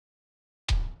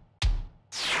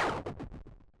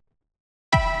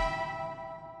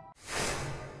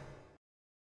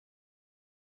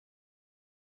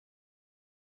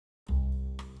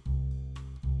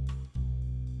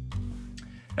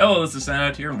Hello, this is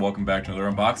Soundout here, and welcome back to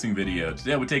another unboxing video.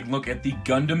 Today we take a look at the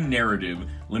Gundam Narrative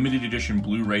Limited Edition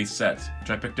Blu-ray set,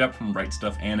 which I picked up from Right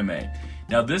Stuf Anime.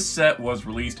 Now, this set was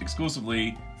released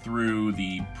exclusively through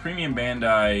the premium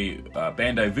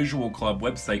Bandai Visual Club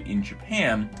website in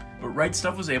Japan, but Right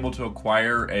Stuf was able to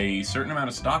acquire a certain amount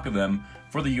of stock of them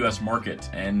for the US market,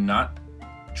 and not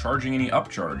charging any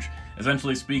upcharge.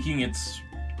 Essentially speaking, it's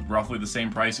roughly the same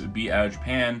price it would be out of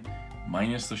Japan,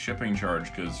 minus the shipping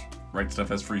charge, because Right Stuf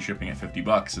has free shipping at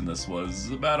 $50, and this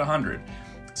was about 100.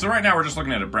 So right now we're just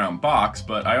looking at a brown box,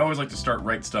 but I always like to start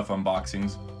Right Stuf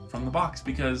unboxings from the box,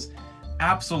 because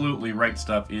absolutely Right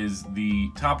Stuf is the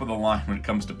top of the line when it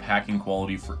comes to packing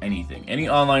quality for anything. Any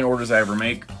online orders I ever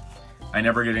make, I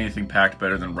never get anything packed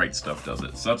better than Right Stuf does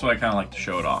it. So that's why I kind of like to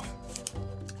show it off.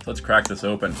 Let's crack this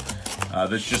open.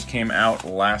 This just came out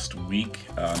last week,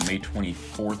 May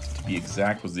 24th to be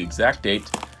exact, was the exact date.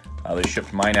 They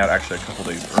shipped mine out actually a couple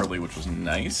days early, which was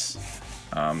nice.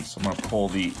 So I'm going to pull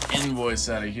the invoice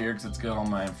out of here because it's got all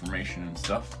my information and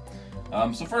stuff.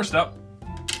 So first up,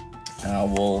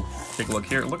 we'll take a look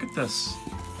here. Look at this.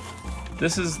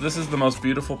 This is the most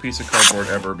beautiful piece of cardboard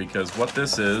ever, because what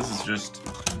this is just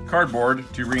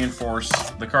cardboard to reinforce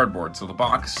the cardboard. So the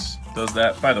box does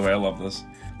that. By the way, I love this.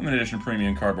 Limited edition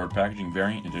premium cardboard packaging,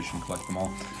 variant edition, collect them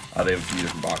all. They have a few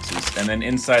different boxes. And then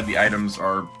inside the items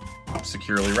are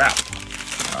securely wrapped.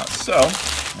 So,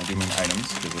 I do mean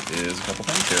items, because it is a couple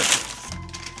things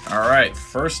here. Alright,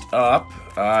 first up,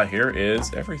 here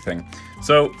is everything.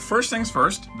 So, first things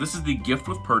first, this is the gift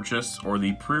with purchase, or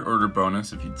the pre-order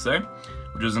bonus, if you'd say,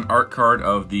 which is an art card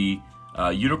of the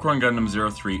Unicorn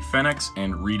Gundam 03 Phoenix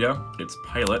and Rita, its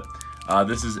pilot.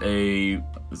 This is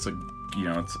it's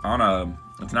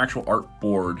an actual art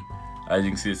board. As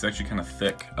you can see, it's actually kind of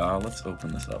thick. Let's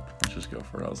open this up. Let's just go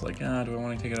for it. I was like, do I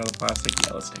want to take it out of the plastic?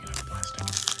 Yeah, let's take it out of the plastic.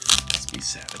 Let's be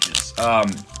savages.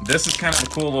 This is kind of a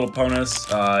cool little bonus.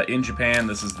 In Japan,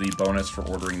 this is the bonus for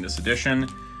ordering this edition.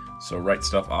 So Right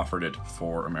Stuf offered it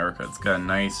for America. It's got a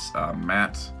nice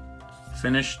matte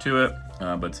finish to it,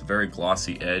 but it's a very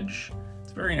glossy edge.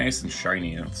 It's very nice and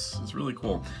shiny. It's really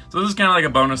cool. So this is kind of like a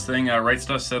bonus thing. Right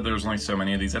Stuf said there's only so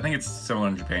many of these. I think it's similar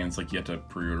in Japan. It's like you have to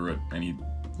pre-order it, any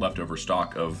leftover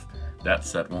stock of that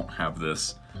set won't have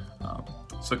this.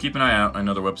 So keep an eye out. I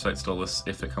know their website still lists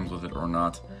if it comes with it or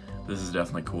not. This is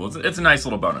definitely cool. It's a nice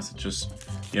little bonus. It's just,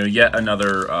 yet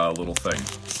another little thing.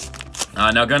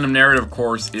 Now, Gundam Narrative, of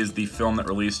course, is the film that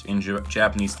released in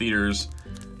Japanese theaters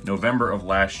November of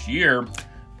last year,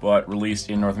 but released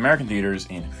in North American theaters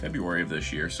in February of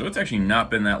this year. So it's actually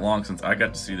not been that long since I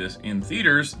got to see this in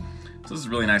theaters. So this is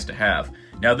really nice to have.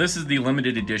 Now, this is the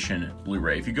limited edition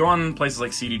Blu-ray. If you go on places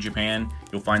like CD Japan,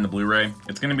 you'll find the Blu-ray.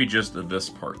 It's going to be just this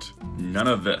part. None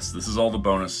of this. This is all the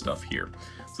bonus stuff here.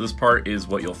 So this part is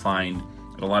what you'll find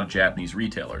at a lot of Japanese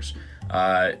retailers.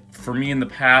 For me in the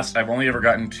past, I've only ever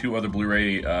gotten two other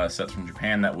Blu-ray sets from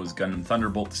Japan. That was Gundam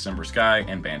Thunderbolt, December Sky,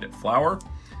 and Bandit Flower.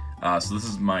 So this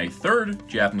is my third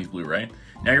Japanese Blu-ray.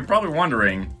 Now, you're probably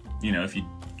wondering, if you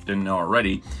didn't know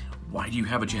already, why do you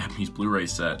have a Japanese Blu-ray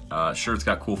set? Sure, it's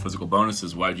got cool physical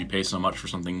bonuses. Why would you pay so much for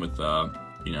something with,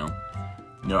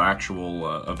 no actual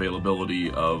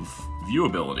availability of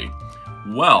viewability?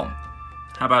 Well,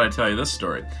 how about I tell you this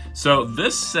story? So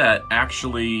this set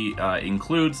actually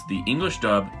includes the English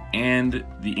dub and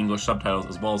the English subtitles,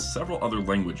 as well as several other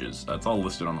languages. It's all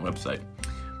listed on the website.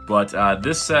 But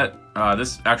this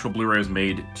actual Blu-ray is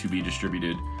made to be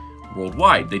distributed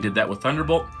worldwide. They did that with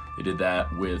Thunderbolt. They did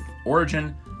that with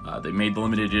Origin. They made the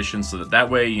limited edition so that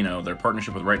way, their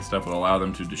partnership with Right Stuf would allow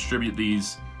them to distribute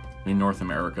these in North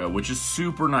America, which is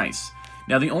super nice.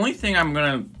 Now, the only thing I'm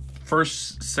going to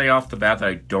first say off the bat that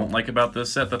I don't like about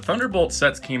this set, the Thunderbolt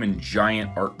sets came in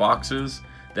giant art boxes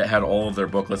that had all of their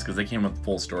booklets because they came with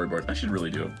full storyboards. I should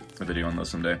really do a video on those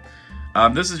someday.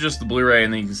 This is just the Blu-ray,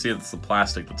 and then you can see it's the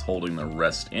plastic that's holding the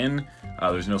rest in.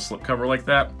 There's no slipcover like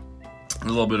that. A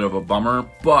little bit of a bummer,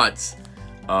 but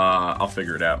I'll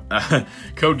figure it out.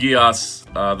 Code Geass,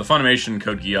 the Funimation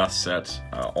Code Geass set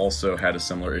also had a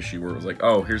similar issue where it was like,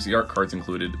 oh, here's the art cards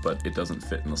included, but it doesn't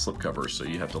fit in the slipcover, so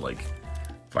you have to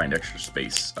find extra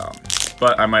space.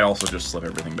 But I might also just slip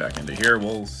everything back into here.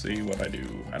 We'll see what I do.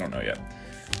 I don't know yet.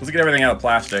 Let's get everything out of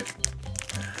plastic,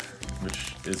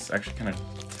 which is actually kind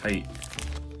of tight.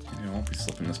 I won't be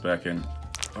slipping this back in.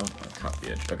 Oh, I caught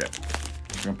the edge. Okay.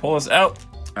 We're gonna pull this out.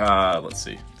 Let's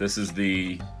see. This is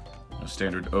the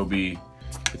standard OB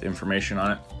with information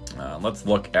on it. Let's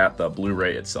look at the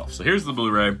Blu-ray itself. So here's the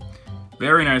Blu-ray.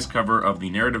 Very nice cover of the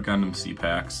Narrative Gundam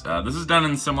C-Packs. This is done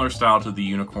in similar style to the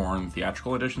Unicorn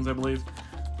theatrical editions, I believe,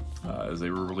 as they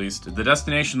were released. The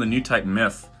destination, the new type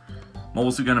myth.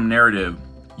 Mobile Suit Gundam Narrative.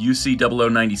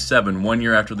 UC0097, 1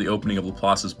 year after the opening of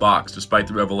Laplace's box. Despite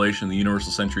the revelation of the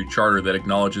Universal Century Charter that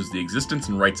acknowledges the existence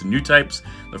and rights of new types,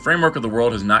 the framework of the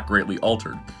world has not greatly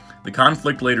altered. The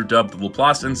conflict, later dubbed the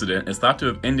Laplace Incident, is thought to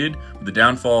have ended with the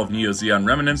downfall of Neo-Zeon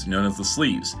remnants known as the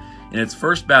Sleeves. In its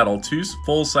first battle, 2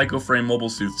 full psycho-frame mobile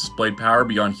suits displayed power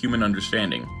beyond human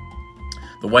understanding.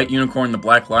 The White Unicorn and the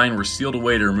Black Lion were sealed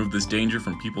away to remove this danger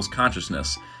from people's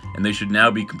consciousness, and they should now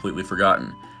be completely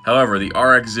forgotten. However, the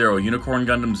RX-0 Unicorn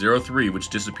Gundam 03, which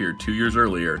disappeared 2 years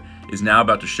earlier, is now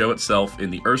about to show itself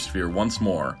in the Earthsphere once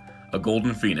more, a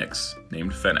golden phoenix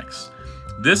named Phoenix.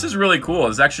 This is really cool.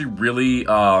 It's actually really,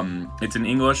 it's in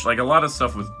English, like a lot of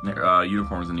stuff with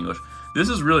unicorns in English. This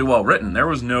is really well written. There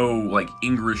was no, like,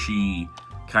 Englishy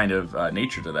kind of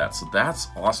nature to that, so that's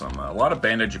awesome. A lot of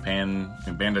Bandai Japan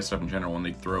and Bandai stuff in general, when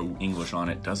they throw English on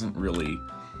it, doesn't really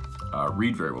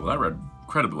read very well. That read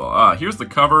incredibly well. Here's the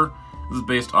cover. This is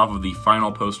based off of the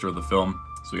final poster of the film.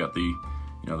 So we got the,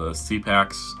 the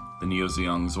C-Packs, the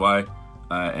Neo-Zeon Zwei,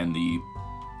 and the,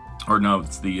 or no,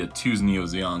 it's the Two's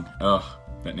Neo-Zeon. Ugh,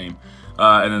 that name.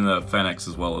 And then the Phoenix,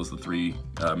 as well as the 3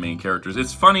 main characters.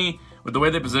 It's funny, with the way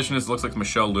they position this, it looks like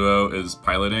Michelle Luo is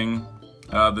piloting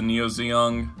the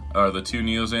Neo-Zeon, or the 2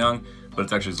 Neo-Zeon, but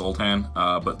it's actually Zoltan.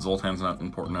 But Zoltan's not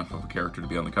important enough of a character to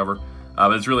be on the cover.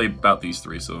 But it's really about these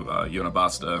 3, so Yona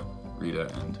Basta, Rita,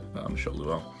 and Michelle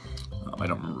Luo. I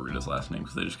don't remember Rita's last name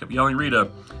because they just kept yelling Rita.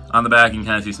 On the back, you can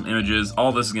kind of see some images.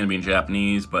 All this is going to be in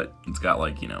Japanese, but it's got,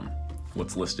 like,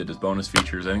 what's listed as bonus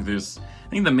features. I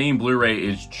think the main Blu-ray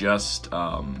is just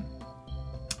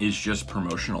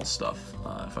promotional stuff,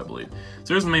 if I believe.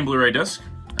 So here's the main Blu-ray disc,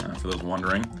 for those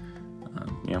wondering.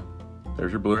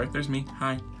 There's your Blu-ray. There's me.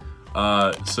 Hi.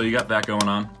 So you got that going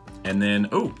on. And then,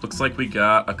 oh, looks like we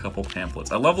got a couple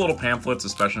pamphlets. I love little pamphlets,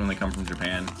 especially when they come from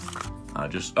Japan.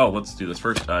 Let's do this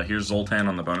first. Here's Zoltan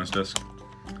on the bonus disc.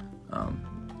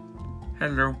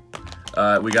 Hello.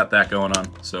 We got that going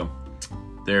on. So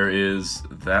there is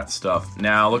that stuff.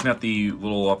 Now, looking at the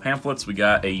little pamphlets, we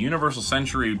got a Universal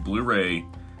Century Blu-ray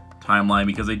timeline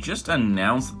because they just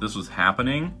announced that this was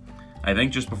happening, I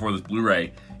think just before this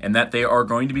Blu-ray, and that they are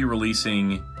going to be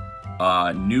releasing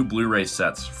new Blu-ray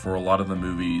sets for a lot of the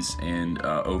movies and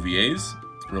OVAs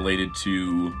related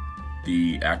to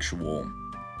the actual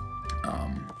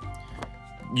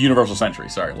Universal Century.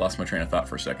 Sorry, lost my train of thought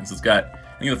for a second. So it's got,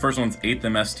 I think the first one's 8th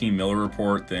MS Team Miller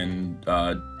Report, then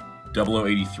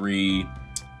 0083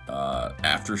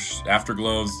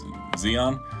 Afterglows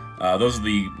Zeon. Those are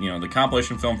the, the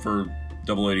compilation film for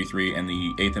 0083 and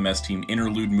the 8th MS Team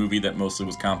interlude movie that mostly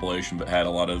was compilation but had a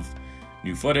lot of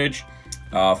new footage.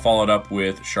 Followed up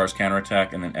with Char's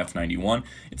Counterattack and then F91.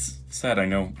 It's sad I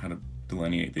know how to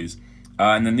delineate these.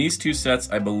 And then these 2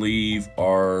 sets, I believe,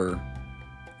 are...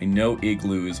 I know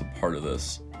Igloo is a part of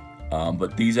this.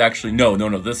 But these actually... No,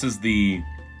 this is the...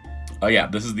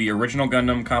 this is the original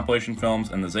Gundam compilation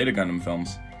films and the Zeta Gundam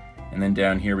films. And then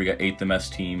down here we got 8th MS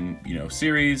Team,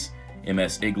 series,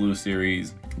 MS Igloo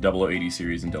series, 0080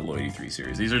 series, and 0083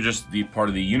 series. These are just the part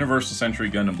of the Universal Century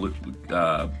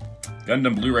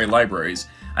Gundam Blu-ray libraries.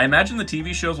 I imagine the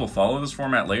TV shows will follow this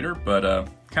format later, but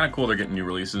kind of cool they're getting new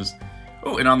releases.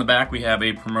 Oh, and on the back we have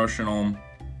a promotional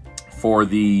for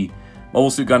the Mobile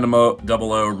Suit Gundam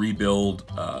 00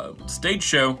 Rebuild stage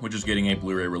show, which is getting a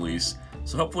Blu-ray release.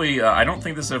 So hopefully, I don't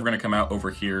think this is ever going to come out over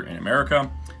here in America,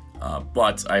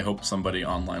 but I hope somebody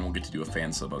online will get to do a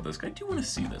fan sub of this. I do want to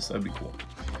see this. That'd be cool.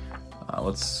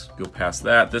 Let's go past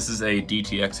that. This is a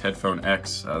DTX Headphone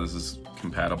X. This is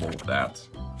compatible with that.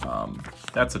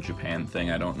 That's a Japan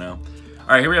thing, I don't know.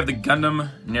 Alright, here we have the Gundam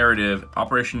narrative,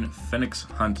 Operation Phoenix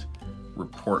Hunt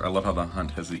Report. I love how the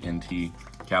hunt has the NT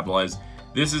capitalized.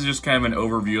 This is just kind of an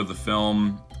overview of the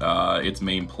film, its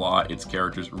main plot, its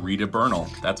characters. Rita Bernal,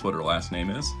 that's what her last name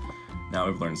is. Now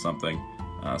we've learned something.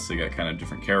 So you got kind of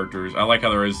different characters. I like how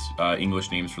there is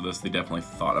English names for this. They definitely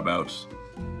thought about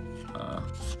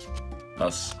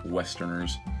us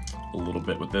Westerners a little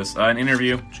bit with this. An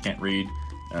interview, which you can't read.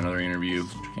 Another interview,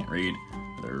 which you can't read.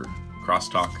 Another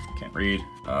crosstalk, can't read.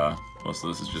 Most of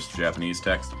this is just Japanese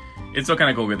text. It's still kind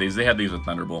of cool with these. They had these with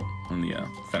Thunderbolt and the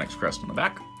Phoenix crest on the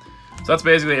back. So that's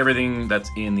basically everything that's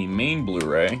in the main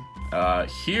Blu-ray.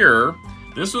 Here,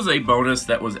 this was a bonus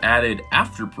that was added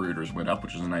after Brooders went up,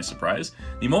 which is a nice surprise.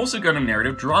 The Mobile Suit Gundam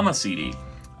Narrative Drama CD.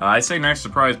 I say nice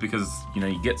surprise because,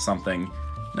 you get something.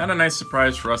 Not a nice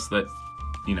surprise for us that,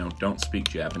 don't speak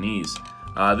Japanese.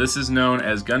 This is known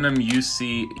as Gundam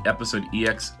UC Episode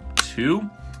EX2.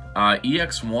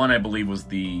 EX1, I believe, was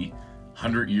the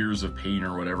 100 Years of Pain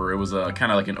or whatever. It was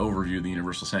kind of like an overview of the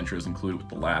Universal Century, as included with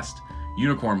the last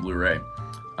Unicorn Blu-ray.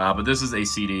 But this is a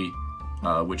CD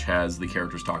which has the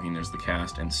characters talking. There's the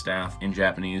cast and staff in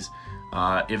Japanese.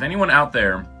 If anyone out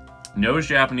there knows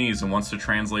Japanese and wants to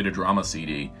translate a drama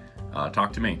CD,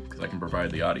 talk to me, because I can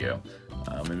provide the audio.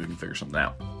 Maybe we can figure something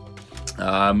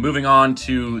out. Moving on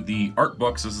to the art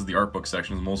books. This is the art book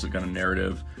section. It's mostly kind of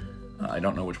narrative. I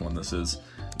don't know which one this is.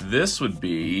 This would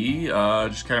be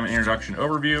just kind of an introduction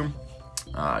overview.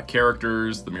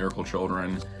 Characters, the Miracle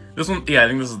Children. This one, yeah, I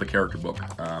think this is the character book.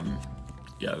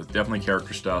 Yeah, there's definitely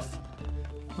character stuff.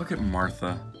 Look at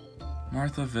Martha.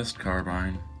 Martha Vist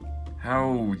Carbine.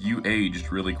 How you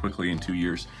aged really quickly in 2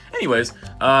 years. Anyways,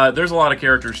 there's a lot of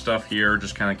character stuff here,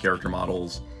 just kind of character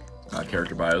models,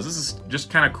 character bios. This is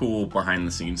just kind of cool behind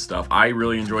the scenes stuff. I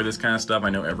really enjoy this kind of stuff. I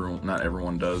know not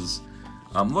everyone does.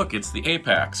 Look, it's the A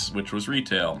packs, which was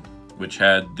retail, which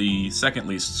had the second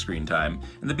least screen time,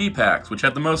 and the B packs, which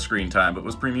had the most screen time but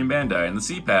was Premium Bandai, and the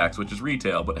C packs, which is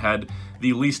retail but had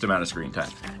the least amount of screen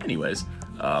time. Anyways,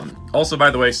 also, by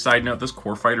the way, side note, this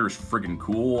Core Fighter is friggin'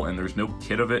 cool, and there's no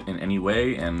kit of it in any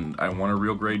way, and I want a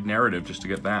real grade narrative just to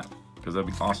get that, because that'd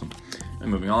be awesome. And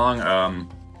moving along,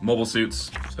 mobile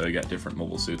suits. So you got different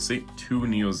mobile suits. See, 2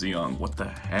 Neo Zeon. What the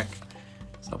heck?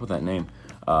 What's up with that name?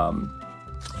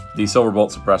 The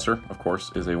Silverbolt suppressor, of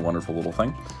course, is a wonderful little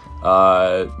thing.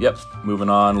 Yep, moving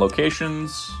on,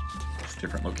 locations,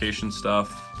 different location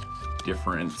stuff,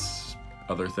 different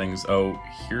other things. Oh,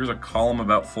 here's a column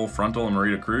about Full Frontal and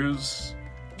Marita Cruz.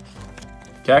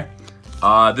 Okay.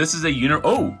 This is a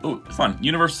fun,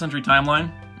 Universal Century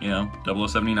Timeline, you know,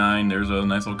 0079, there's a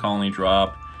nice little colony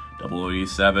drop,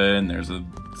 0087, there's a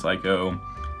Psycho,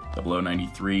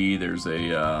 0093, there's a,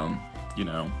 you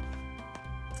know,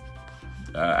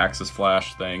 Axis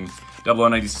Flash thing,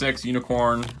 0096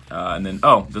 Unicorn, and then,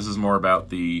 oh, this is more about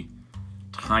the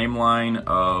timeline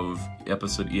of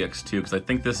episode EX2, because I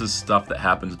think this is stuff that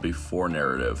happens before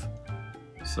narrative,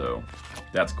 so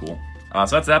that's cool. So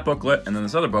that's that booklet, and then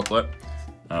this other booklet,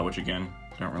 which again,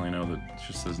 don't really know, that it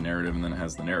just says narrative and then it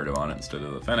has the narrative on it instead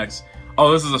of the Phoenix.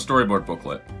 Oh, this is a storyboard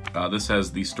booklet. This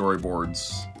has the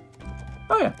storyboards.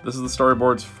 Oh yeah, this is the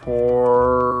storyboards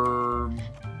for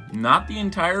not the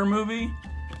entire movie,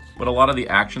 but a lot of the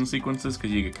action sequences,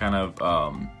 because you get kind of,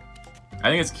 I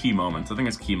think it's key moments. I think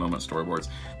it's key moment storyboards.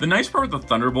 The nice part with the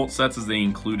Thunderbolt sets is they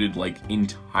included, like,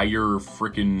 entire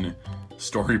frickin'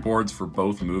 storyboards for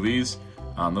both movies.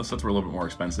 Those sets were a little bit more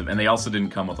expensive, and they also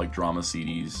didn't come with, like, drama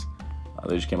CDs.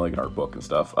 They just came with, like, an art book and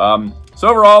stuff. So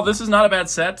overall, this is not a bad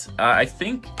set. I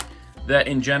think that,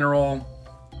 in general,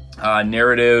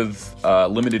 narrative,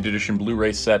 limited edition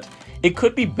Blu-ray set, it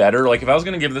could be better. Like, if I was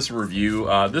going to give this a review,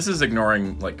 this is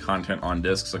ignoring, like, content on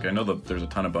discs. Like, I know that there's a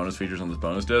ton of bonus features on this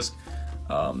bonus disc.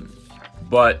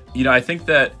 But, you know, I think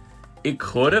that it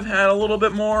could have had a little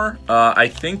bit more. I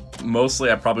think,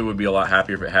 mostly, I probably would be a lot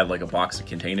happier if it had, like, a box to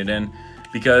contain it in.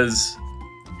 Because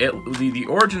the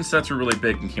Origin sets were really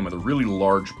big and came with really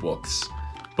large books.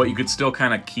 But you could still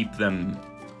kind of keep them,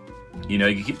 you know,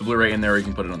 you can keep the Blu-ray in there, you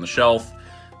can put it on the shelf.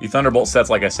 The Thunderbolt sets,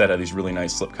 like I said, had these really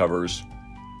nice slip covers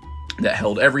that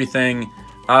held everything.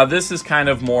 This is kind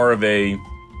of more of a,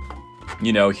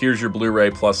 you know, here's your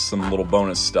Blu-ray plus some little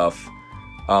bonus stuff,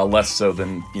 less so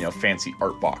than, you know, fancy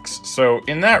art box. So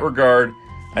in that regard,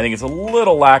 I think it's a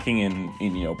little lacking in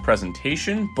you know,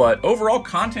 presentation, but overall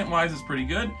content-wise it's pretty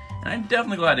good, and I'm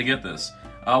definitely glad to get this.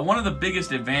 One of the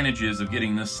biggest advantages of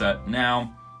getting this set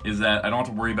now is that I don't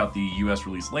have to worry about the US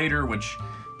release later, which,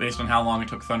 based on how long it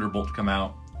took Thunderbolt to come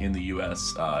out in the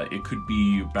US, it could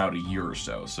be about a year or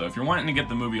so. So if you're wanting to get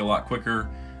the movie a lot quicker,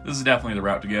 this is definitely the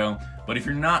route to go. But if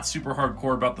you're not super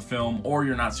hardcore about the film, or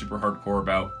you're not super hardcore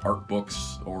about art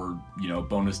books, or, you know,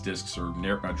 bonus discs, or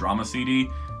a drama CD,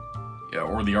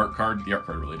 or the art card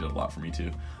really did a lot for me too.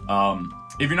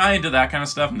 If you're not into that kind of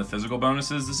stuff and the physical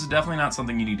bonuses, this is definitely not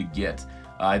something you need to get.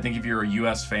 I think if you're a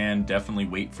US fan, definitely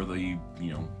wait for the,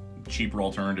 you know, cheaper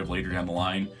alternative later down the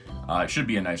line. It should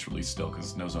be a nice release still,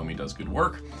 because Nozomi does good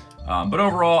work. But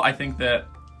overall, I think that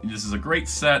this is a great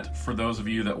set for those of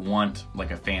you that want,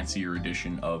 like, a fancier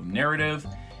edition of narrative,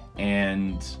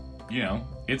 and, you know,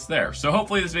 it's there. So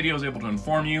hopefully this video is able to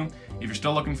inform you. If you're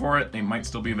still looking for it, they might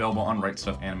still be available on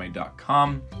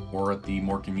rightstuffanime.com, or at the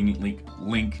more convenient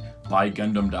link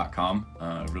buygundam.com.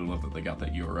 I really love that they got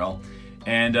that URL.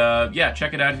 And yeah,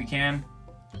 check it out if you can.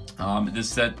 This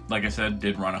set, like I said,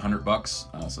 did run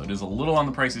 $100, so it is a little on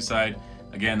the pricey side.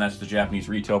 Again, that's the Japanese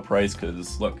retail price,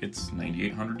 because look, it's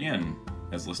 9,800 yen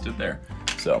as listed there.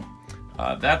 So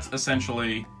that's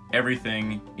essentially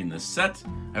everything in this set.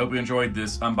 I hope you enjoyed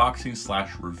this unboxing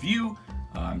 / review.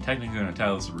 I'm technically going to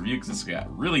title this a review because this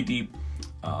got really deep.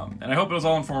 And I hope it was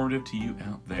all informative to you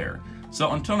out there.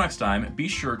 So until next time, be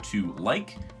sure to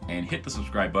like and hit the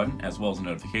subscribe button, as well as the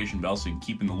notification bell so you can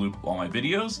keep in the loop of all my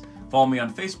videos. Follow me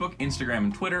on Facebook, Instagram,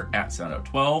 and Twitter at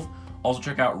Soundout12. Also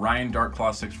check out Ryan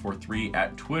Darkclaw643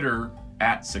 at Twitter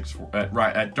at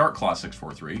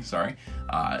Darkclaw643, sorry.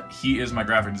 He is my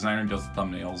graphic designer and does the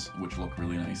thumbnails, which look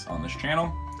really nice on this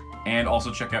channel. And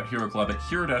also check out Hero Club at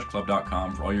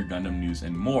hero-club.com for all your Gundam news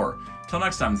and more. Till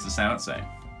next time, this is Soundout saying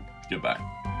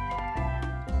goodbye.